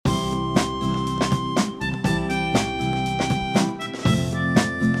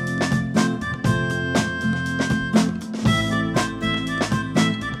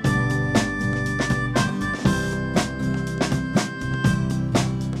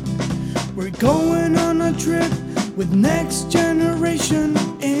We're going on a trip with Next Generation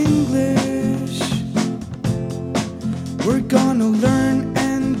English. We're gonna learn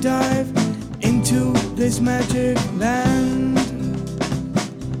and dive into this magic land.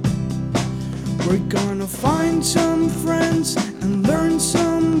 We're gonna find some friends and learn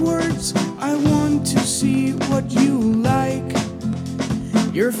some words. I want to see what you like.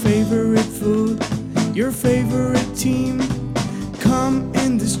 Your favorite food, your favorite team. Come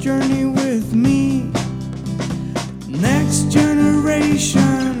in this journey with me. Next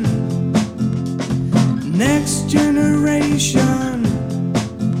generation. Next generation.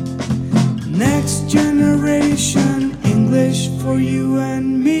 Next generation English for you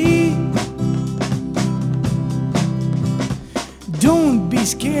and me. Don't be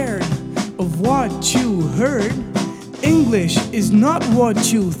scared of what you heard. English is not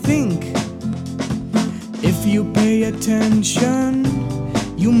what you think. If you pay attention,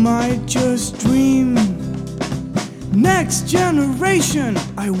 you might just dream. Next generation,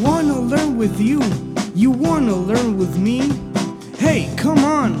 I wanna learn with you. You wanna learn with me? Hey, come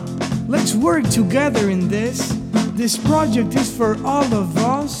on, let's work together in this. This project is for all of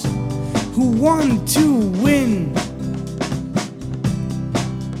us who want to win.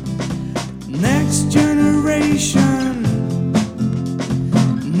 Next generation.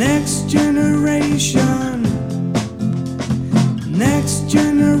 Next generation. Next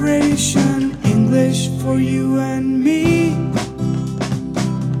generation English for you and me.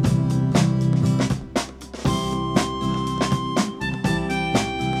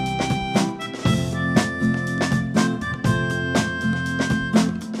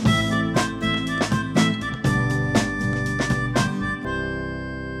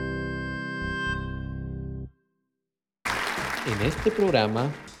 En este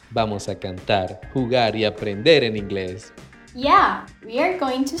programa vamos a cantar, jugar y aprender en inglés. Yeah, we are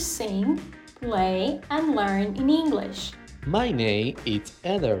going to sing, play, and learn in English. My name is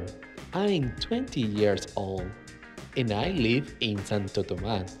Heather. I'm 20 years old and I live in Santo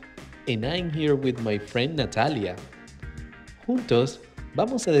Tomás. And I'm here with my friend Natalia. Juntos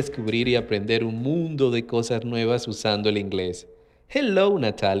vamos a descubrir y aprender un mundo de cosas nuevas usando el inglés. Hello,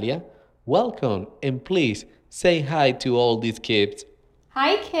 Natalia. Welcome and please say hi to all these kids.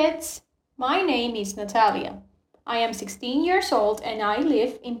 Hi, kids. My name is Natalia. I am 16 years old and I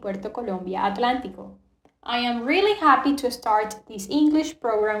live in Puerto Colombia, Atlántico. I am really happy to start this English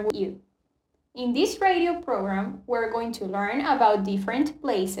program with you. In this radio program, we're going to learn about different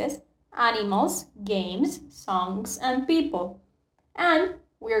places, animals, games, songs, and people. And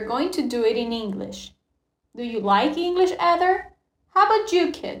we're going to do it in English. Do you like English, Heather? How about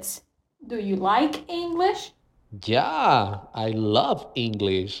you, kids? Do you like English? Yeah, I love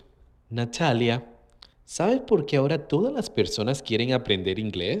English. Natalia, ¿sabes por qué ahora todas las personas quieren aprender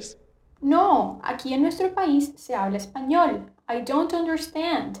inglés? No, aquí en nuestro país se habla español. I don't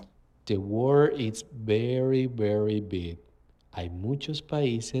understand. The world is very, very big. Hay muchos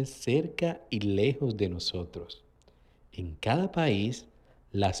países cerca y lejos de nosotros. En cada país,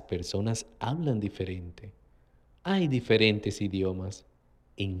 las personas hablan diferente. Hay diferentes idiomas.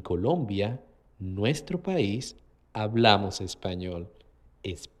 En Colombia, nuestro país, hablamos español.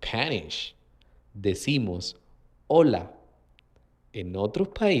 Spanish. Decimos hola. En otros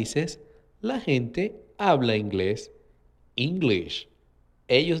países, la gente habla inglés. English.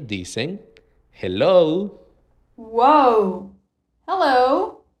 Ellos dicen hello. Wow.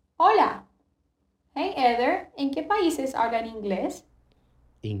 Hello. Hola. Hey, Heather, ¿en qué países hablan inglés?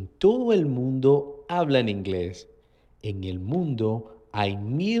 En todo el mundo hablan inglés. En el mundo hay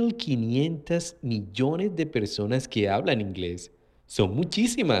 1.500 millones de personas que hablan inglés. Son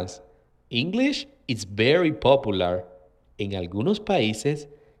muchísimas. English is very popular. En algunos países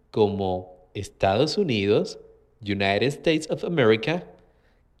como Estados Unidos, United States of America,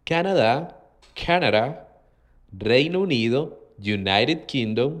 Canadá, Reino Unido, United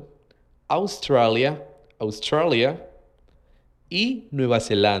Kingdom, Australia, y Nueva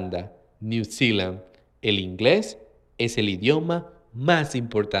Zelanda, New Zealand. El inglés es el idioma más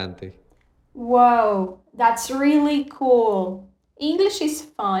importante. Wow, that's really cool. English is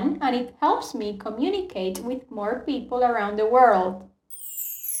fun and it helps me communicate with more people around the world.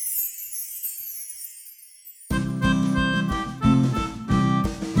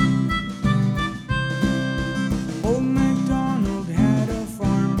 Old MacDonald had a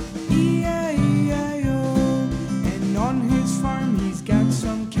farm, E-I-E-I-O. And on his farm he's got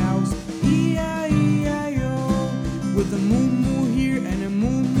some cows, E-I-E-I-O. With a moo-moo here and a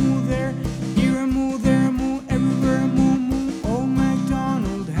moo-moo there, here a moo, there a moo, everywhere a moo-moo. Old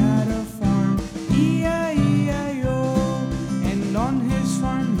MacDonald had a farm, E-I-E-I-O. And on his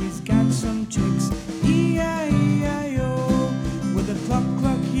farm he's got some chicks. E-I-E-I-O. With a cluck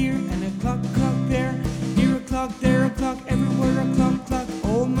cluck here and a cluck cluck there. Here a cluck, there a cluck, everywhere a cluck cluck.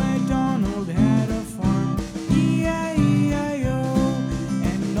 Old MacDonald had a farm. E-I-E-I-O.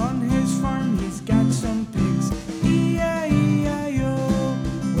 And on his farm he's got some pigs. E-I-E-I-O.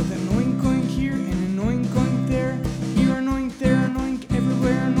 With an oink oink here and an oink oink there. Here an oink, there an oink,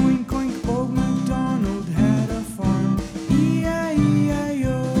 everywhere an oink oink. Old MacDonald had a farm. E-I-E-I-O.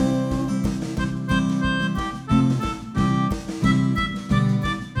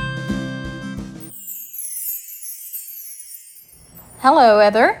 Hello,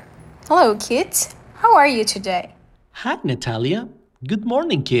 Heather. Hello, kids. How are you today? Hi, Natalia. Good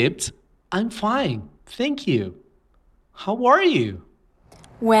morning, kids. I'm fine, thank you. How are you?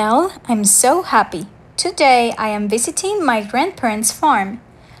 Well, I'm so happy. Today I am visiting my grandparents' farm.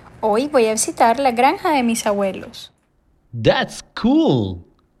 Hoy voy a visitar la granja de mis abuelos. That's cool.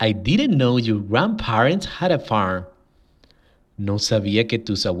 I didn't know your grandparents had a farm. No sabía que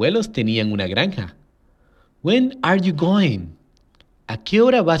tus abuelos tenían una granja. When are you going? ¿A qué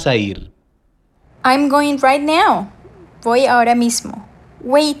hora vas a ir? I'm going right now. Voy ahora mismo.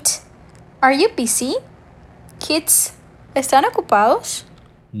 Wait, are you busy? Kids, ¿están ocupados?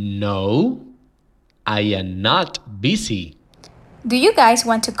 No, I am not busy. Do you guys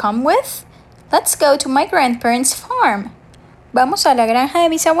want to come with? Let's go to my grandparents' farm. Vamos a la granja de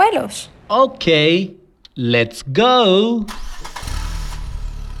mis abuelos. Okay, let's go.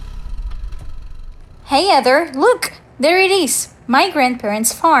 Hey, Heather, look, there it is, my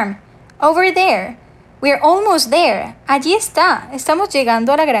grandparents' farm. Over there. We're almost there. Allí está. Estamos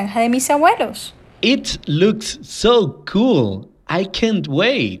llegando a la granja de mis abuelos. It looks so cool. I can't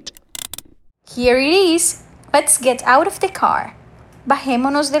wait. Here it is. Let's get out of the car.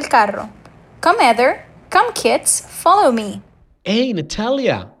 Bajémonos del carro. Come, Heather. Come, kids. Follow me. Hey,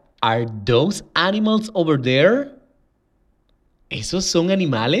 Natalia, are those animals over there? ¿Esos son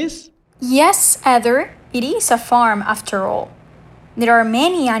animales? Yes, Heather. It is a farm after all. There are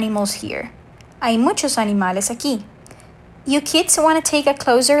many animals here. Hay muchos animales aquí. You kids want to take a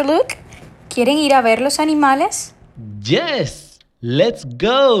closer look? ¿Quieren ir a ver los animales? Yes, let's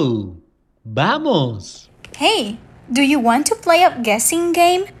go. Vamos. Hey, do you want to play a guessing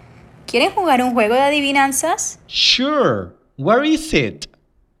game? ¿Quieren jugar un juego de adivinanzas? Sure. Where is it?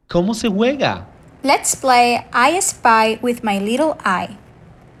 ¿Cómo se juega? Let's play I Spy with my little eye.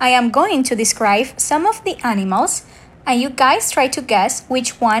 I am going to describe some of the animals and you guys try to guess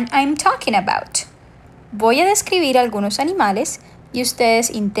which one I'm talking about. Voy a describir algunos animales y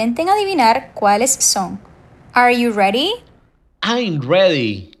ustedes intenten adivinar cuáles son. Are you ready? I'm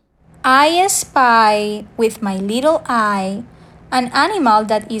ready. I spy with my little eye an animal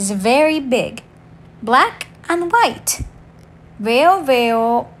that is very big, black and white.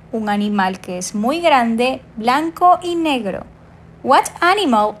 Veo un animal que es muy grande, blanco y negro. What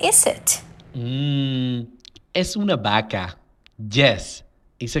animal is it? Es una vaca. Yes,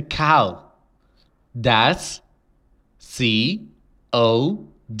 it's a cow. That's C-O-W.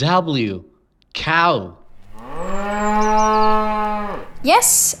 Cow.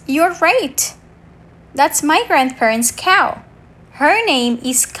 Yes, you're right. That's my grandparents' cow. Her name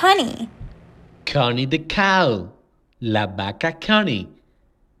is Connie. Connie the cow. La vaca Connie.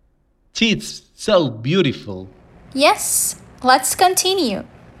 She's so beautiful. Yes, let's continue.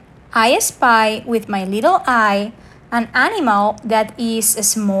 I spy with my little eye an animal that is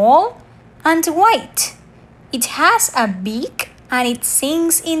small and white. It has a beak and it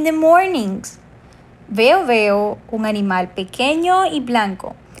sings in the mornings. Veo un animal pequeño y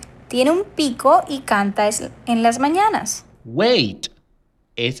blanco. Tiene un pico y canta en las mañanas. Wait,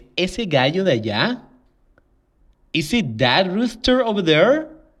 ¿es ese gallo de allá? Is it that rooster over there?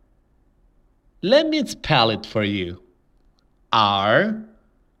 Let me spell it for you. R-O-O-S-T-E-R.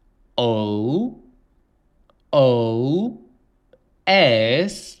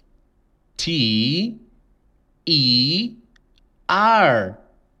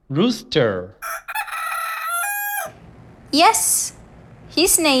 Rooster. Yes,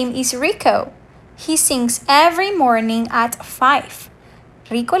 his name is Rico. He sings every morning at 5.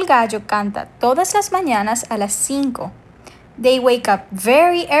 Rico el gallo canta todas las mañanas a las 5. They wake up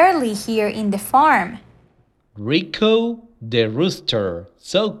very early here in the farm. Rico the rooster.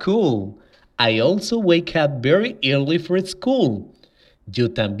 So cool. I also wake up very early for school. Yo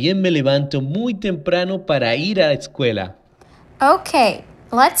también me levanto muy temprano para ir a la escuela. Okay,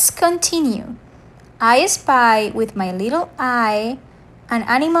 let's continue. I spy with my little eye an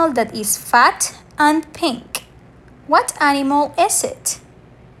animal that is fat and pink. What animal is it?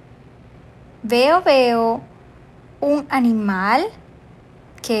 Veo un animal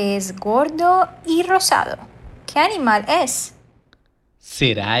que es gordo y rosado. ¿Qué animal es?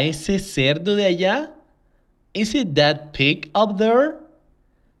 ¿Será ese cerdo de allá? Is it that pig up there?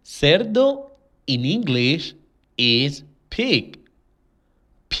 Cerdo in English is pig.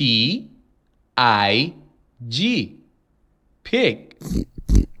 P-I-G. Pig.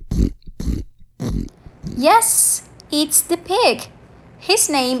 Yes, it's the pig. His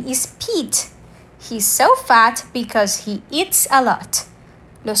name is Pete. He's so fat because he eats a lot.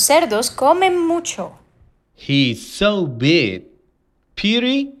 Los cerdos comen mucho. He's so big.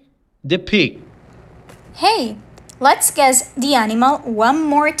 Petey the pig. Hey, let's guess the animal one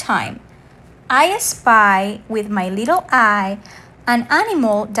more time. I spy with my little eye an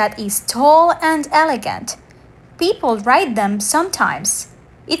animal that is tall and elegant. People ride them sometimes.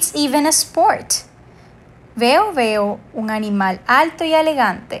 It's even a sport. Veo un animal alto y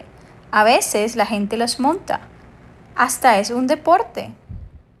elegante. A veces la gente los monta. Hasta es un deporte.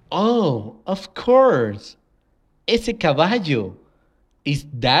 Oh, of course. Ese caballo. Is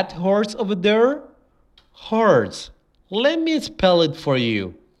that horse over there? Horse. Let me spell it for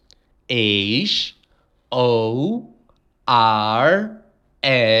you. H-O-R-S-E.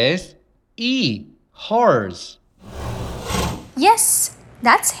 Horse. Yes,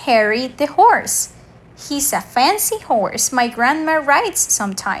 that's Harry the horse. He's a fancy horse my grandma rides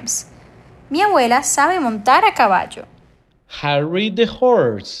sometimes. Mi abuela sabe montar a caballo. Harry the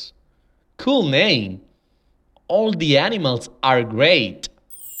horse. Cool name. All the animals are great.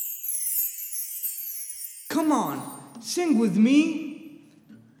 Come on, sing with me.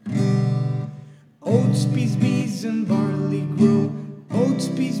 Oats, peas, bees, and barley grow. Oats,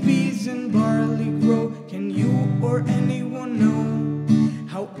 peas, bees, and barley grow. Can you or anyone know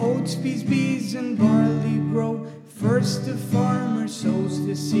how oats, peas, bees, and barley grow? First the farmer sows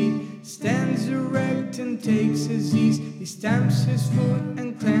the seed, stands erect and takes his ease. He stamps his foot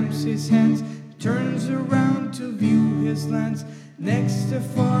and clamps his hands, turns around to view his lands. Next the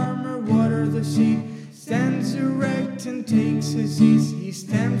farmer waters the seed, stands erect and takes his ease. He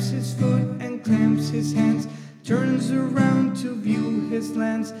stamps his foot and clamps his hands, turns around to view his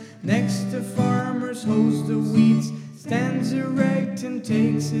lands. Next the farmer sows the weeds, stands erect and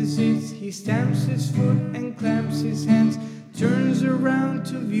takes his ease. He stamps his foot and clamps his hands, turns around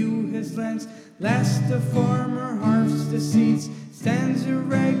to view his lands. Last the farmer harvests the seeds, stands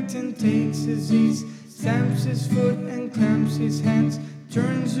erect and takes his ease. Stamps his foot and clamps his hands,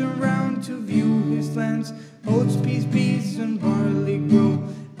 turns around to view his lands. Oats, peas, bees, and barley grow.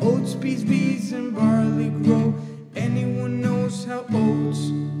 Oats, peas, bees, and barley grow. Anyone knows how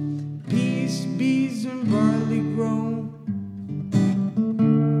oats, peas, bees, and barley grow?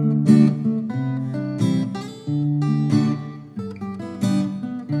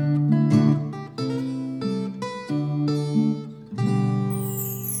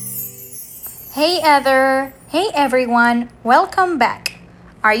 Hey Heather! Hey everyone! Welcome back!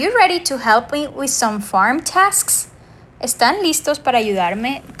 Are you ready to help me with some farm tasks? ¿Están listos para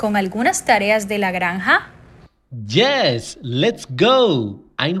ayudarme con algunas tareas de la granja? Yes, let's go.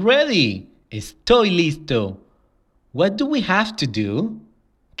 I'm ready. Estoy listo. What do we have to do?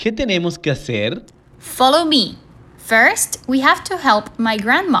 ¿Qué tenemos que hacer? Follow me. First, we have to help my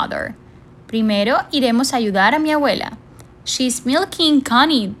grandmother. Primero, iremos a ayudar a mi abuela. She's milking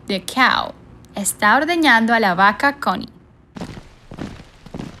Connie, the cow. Está ordeñando a la vaca Connie.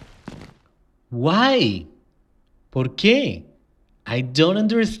 Why? ¿Por qué? I don't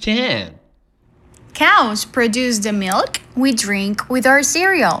understand. Cows produce the milk we drink with our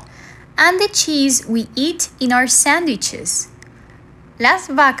cereal and the cheese we eat in our sandwiches. Las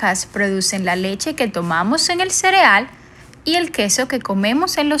vacas producen la leche que tomamos en el cereal y el queso que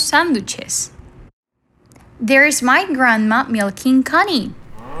comemos en los sándwiches. There's my grandma milking Connie.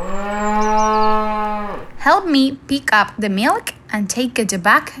 Help me pick up the milk and take it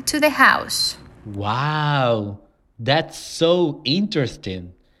back to the house. Wow, that's so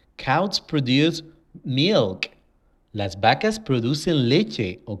interesting. Cows produce milk. Las vacas producen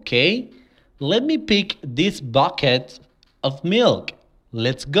leche, okay? Let me pick this bucket of milk.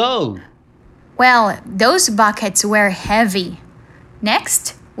 Let's go. Well, those buckets were heavy.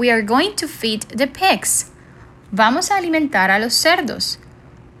 Next, we are going to feed the pigs. Vamos a alimentar a los cerdos.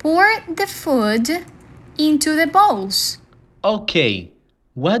 Pour the food into the bowls. Okay,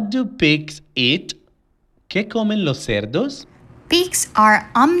 what do pigs eat? ¿Qué comen los cerdos? Pigs are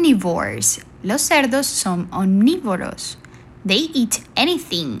omnivores. Los cerdos son omnívoros. They eat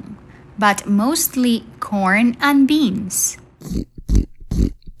anything, but mostly corn and beans.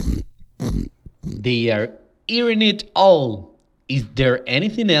 They are eating it all. Is there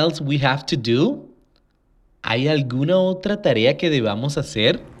anything else we have to do? ¿Hay alguna otra tarea que debamos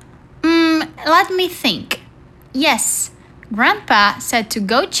hacer? Let me think. Yes, Grandpa said to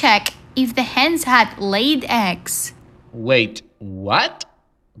go check if the hens had laid eggs. Wait, what?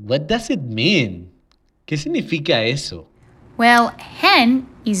 What does it mean? ¿Qué significa eso? Well, hen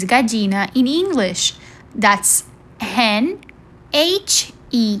is gallina in English. That's hen,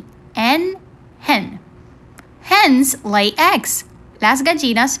 H-E-N, hen. Hens lay eggs. Las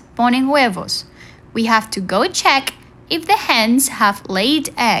gallinas ponen huevos. We have to go check if the hens have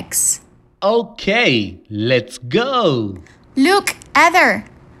laid eggs. Okay, let's go! Look, Heather.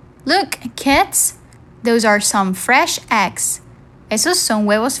 Look, kids. Those are some fresh eggs. Esos son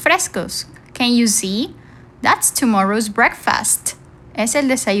huevos frescos. Can you see? That's tomorrow's breakfast. Es el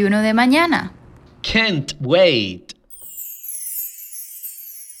desayuno de mañana. Can't wait!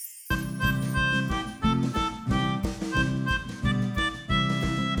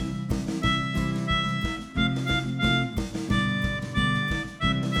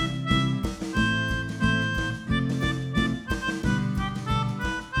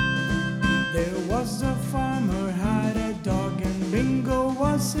 There was a farmer had a dog and Bingo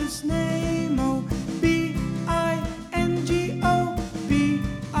was his name. Oh, B-I-N-G-O,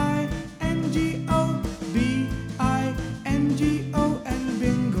 B-I-N-G-O, B-I-N-G-O, and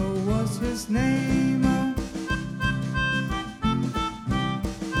Bingo was his name. Oh.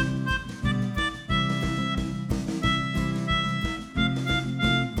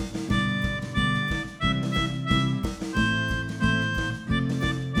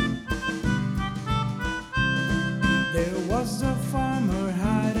 There was a farmer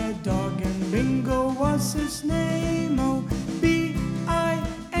had a dog and Bingo was his name. Oh, B-I-N-G-O,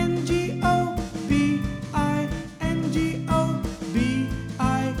 B-I-N-G-O,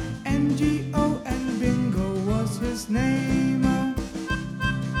 B-I-N-G-O, and Bingo was his name. Oh.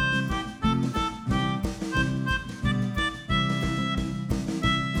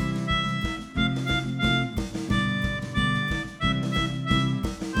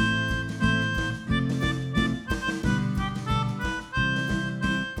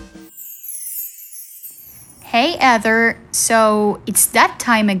 Hey, Heather. So it's that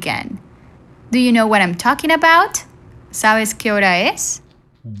time again. Do you know what I'm talking about? ¿Sabes qué hora es?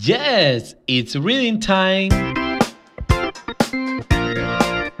 Yes, it's reading time!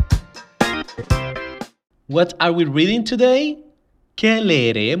 What are we reading today? ¿Qué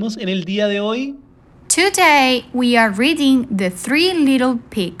leeremos en el día de hoy? Today we are reading The Three Little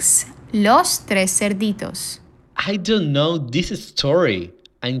Pigs, Los Tres Cerditos. I don't know this story.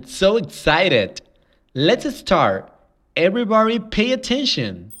 I'm so excited. Let's start. Everybody pay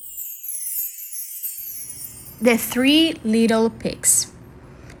attention. The Three Little Pigs.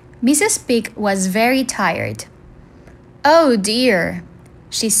 Mrs. Pig was very tired. Oh dear,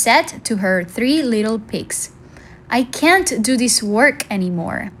 she said to her three little pigs. I can't do this work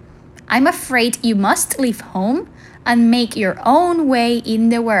anymore. I'm afraid you must leave home and make your own way in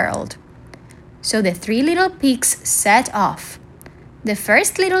the world. So the three little pigs set off. The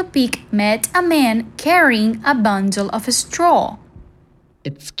first little pig met a man carrying a bundle of straw.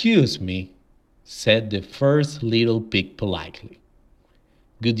 Excuse me, said the first little pig politely.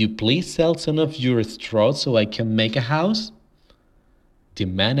 Could you please sell some of your straw so I can make a house? The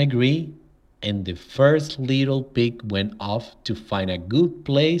man agreed, and the first little pig went off to find a good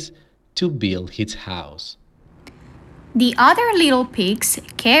place to build his house. The other little pigs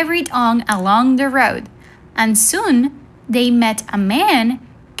carried on along the road, and soon they met a man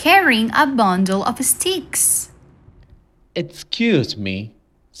carrying a bundle of sticks. Excuse me,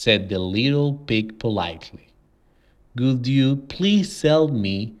 said the little pig politely. Could you please sell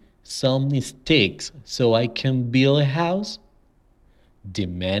me some sticks so I can build a house? The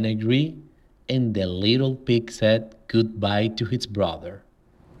man agreed, and the little pig said goodbye to his brother.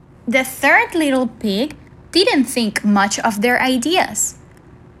 The third little pig didn't think much of their ideas.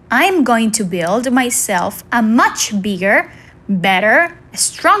 I'm going to build myself a much bigger, better,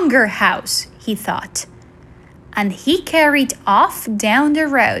 stronger house, he thought. And he carried off down the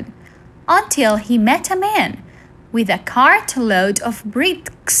road until he met a man with a cartload of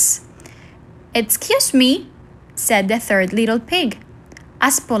bricks. Excuse me, said the third little pig,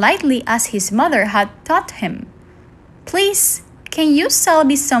 as politely as his mother had taught him. Please, can you sell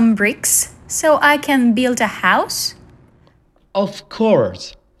me some bricks so I can build a house? Of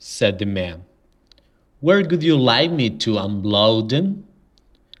course, said the man. Where would you like me to unload them?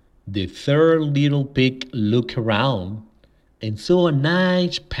 The third little pig looked around and saw a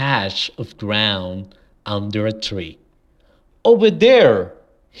nice patch of ground under a tree. Over there,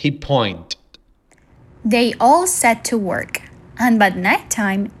 he pointed. They all set to work, and by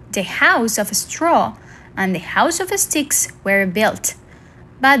nighttime the house of straw and the house of sticks were built.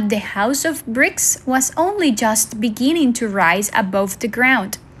 But the house of bricks was only just beginning to rise above the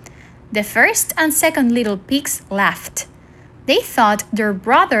ground. The first and second little pigs laughed. They thought their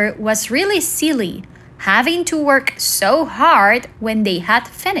brother was really silly, having to work so hard when they had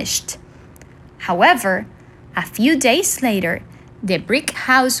finished. However, a few days later, the brick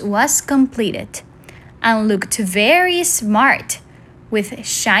house was completed and looked very smart, with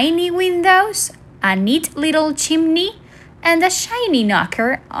shiny windows, a neat little chimney, and a shiny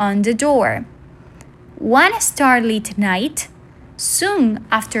knocker on the door. One starlit night, soon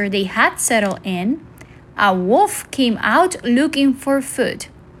after they had settled in, a wolf came out looking for food.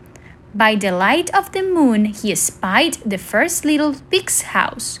 By the light of the moon, he spied the first little pig's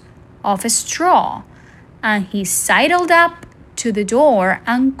house of straw, and he sidled up to the door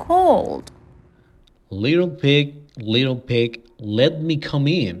and called, Little pig, let me come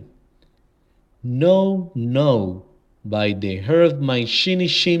in. No, no, by the hair of my shinny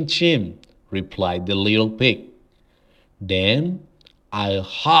shim shim, replied the little pig. Then I'll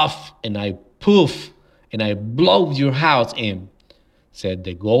huff and I puff and I blow your house in, said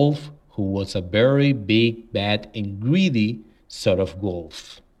the wolf, who was a very big, bad, and greedy sort of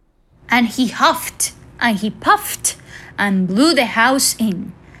wolf. and he huffed and he puffed and blew the house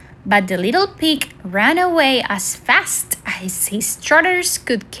in. But the little pig ran away as fast as his trotters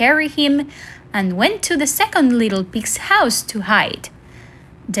could carry him and went to the second little pig's house to hide.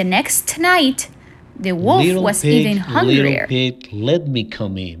 The next night, the wolf was even hungrier. Little pig, let me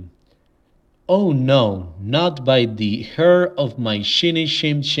come in. Oh no, not by the hair of my shinny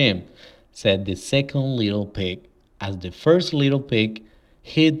shim shim, said the second little pig, as the first little pig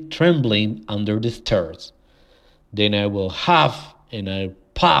hid trembling under the stairs. Then I will huff and I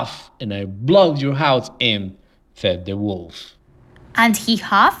puff and I blow your house in, said the wolf. And he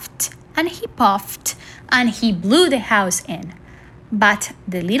huffed and he puffed and he blew the house in. But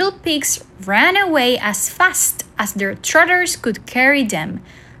the little pigs ran away as fast as their trotters could carry them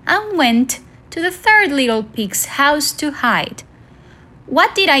and went to the third little pig's house to hide.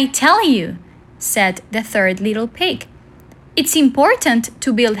 What did I tell you? Said the third little pig. It's important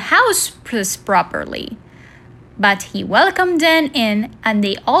to build houses properly. But he welcomed them in and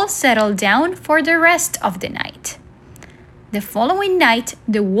they all settled down for the rest of the night. The following night,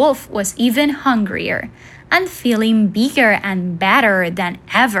 the wolf was even hungrier and feeling bigger and badder than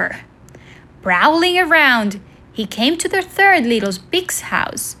ever. Prowling around, he came to the third little pig's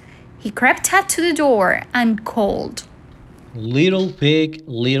house. He crept up to the door and called, Little pig,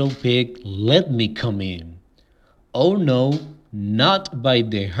 let me come in. Oh no, not by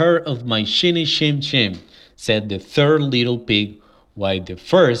the hair of my shinny shim shim, said the third little pig, while the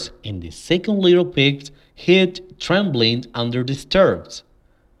first and the second little pigs hid trembling under the stairs.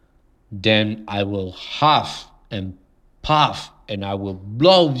 Then I will huff and puff and I will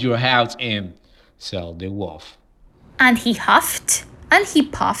blow your house in, said the wolf. And he huffed and he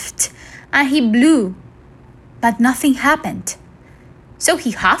puffed and he blew, but nothing happened. So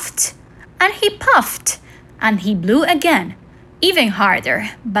he huffed and he puffed and he blew again, even harder,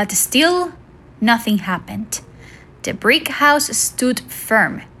 but still nothing happened. The brick house stood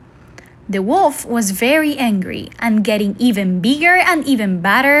firm. The wolf was very angry and getting even bigger and even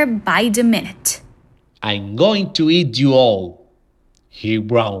badder by the minute. I'm going to eat you all, he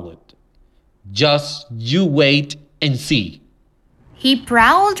growled. Just you wait and see. He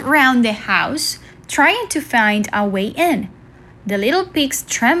prowled round the house, trying to find a way in. The little pigs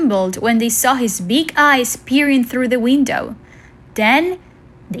trembled when they saw his big eyes peering through the window. Then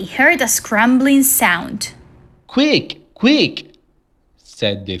they heard a scrambling sound. Quick, quick,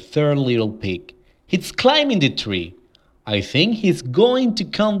 said the third little pig. He's climbing the tree. I think he's going to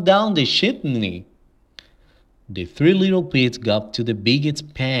come down the chimney. The three little pigs got to the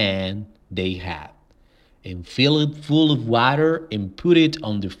biggest pan they had and filled it full of water and put it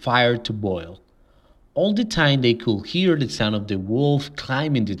on the fire to boil. All the time they could hear the sound of the wolf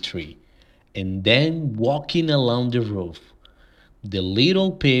climbing the tree and then walking along the roof. The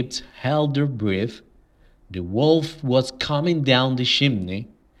little pigs held their breath. The wolf was coming down the chimney.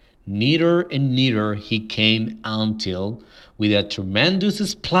 Nearer and nearer he came until, with a tremendous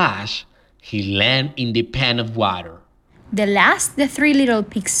splash, he landed in the pan of water. The last the three little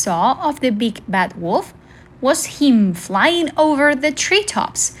pigs saw of the big bad wolf was him flying over the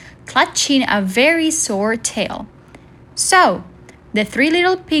treetops, clutching a very sore tail. So, the three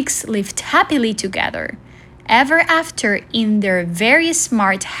little pigs lived happily together, ever after in their very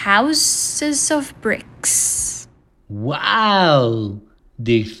smart houses of bricks. Wow!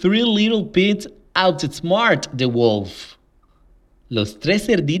 The three little pigs outsmart the wolf. Los tres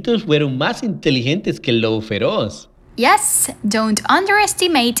cerditos fueron más inteligentes que el lobo feroz. Yes, don't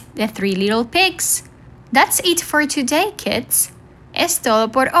underestimate the three little pigs. That's it for today, kids. Es todo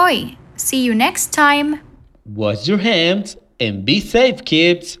por hoy. See you next time. Wash your hands and be safe,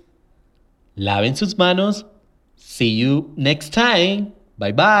 kids. Laven sus manos. See you next time.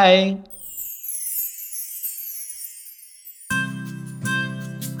 Bye bye.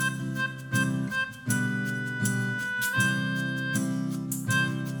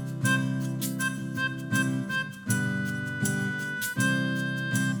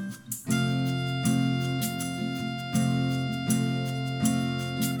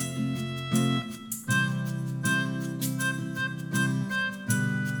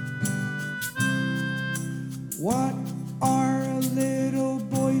 What our little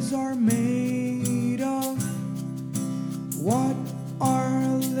boys are made of. What our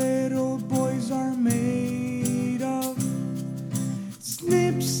little boys are made of.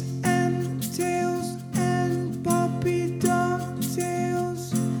 Snips and tails and puppy dog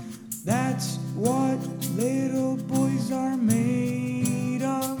tails. That's what little boys are made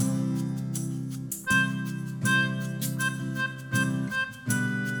of.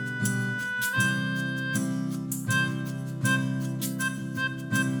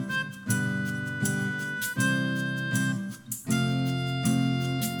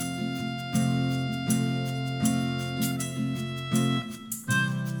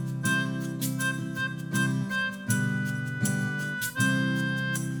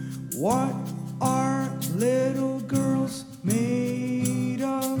 What are little girls made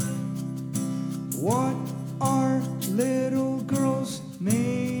of? What are little girls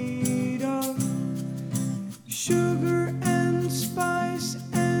made of? Sugar and spice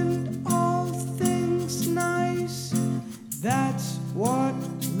and all things nice. That's what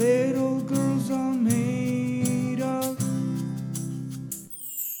little girls are made of.